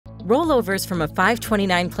Rollovers from a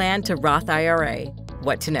 529 plan to Roth IRA.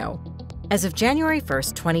 What to know. As of January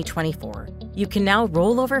 1st, 2024, you can now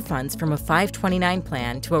roll over funds from a 529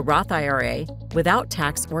 plan to a Roth IRA without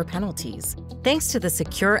tax or penalties, thanks to the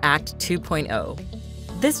Secure Act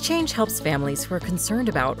 2.0. This change helps families who are concerned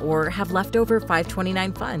about or have leftover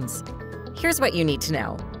 529 funds. Here's what you need to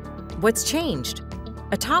know. What's changed?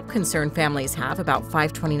 A top concern families have about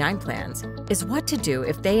 529 plans is what to do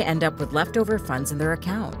if they end up with leftover funds in their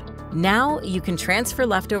account. Now you can transfer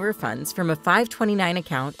leftover funds from a 529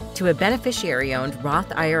 account to a beneficiary-owned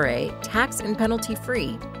Roth IRA tax and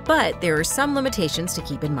penalty-free, but there are some limitations to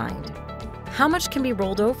keep in mind. How much can be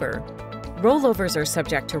rolled over? Rollovers are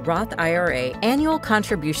subject to Roth IRA annual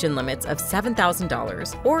contribution limits of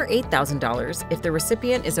 $7,000 or $8,000 if the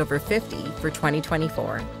recipient is over 50 for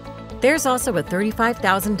 2024. There's also a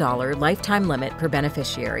 $35,000 lifetime limit per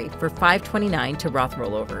beneficiary for 529 to Roth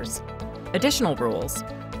rollovers. Additional rules.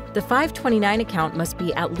 The 529 account must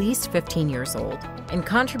be at least 15 years old, and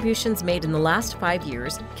contributions made in the last 5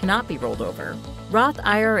 years cannot be rolled over. Roth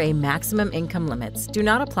IRA maximum income limits do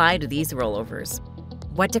not apply to these rollovers.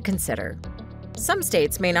 What to consider. Some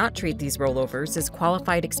states may not treat these rollovers as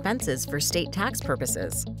qualified expenses for state tax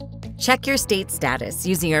purposes. Check your state status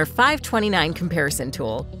using our 529 comparison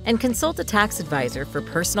tool and consult a tax advisor for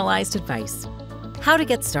personalized advice. How to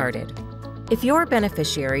get started. If your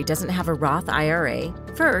beneficiary doesn't have a Roth IRA,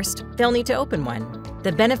 first, they'll need to open one.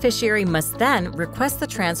 The beneficiary must then request the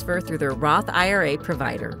transfer through their Roth IRA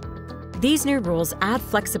provider. These new rules add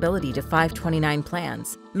flexibility to 529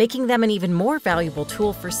 plans, making them an even more valuable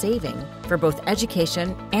tool for saving for both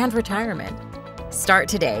education and retirement. Start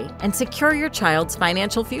today and secure your child's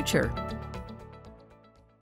financial future.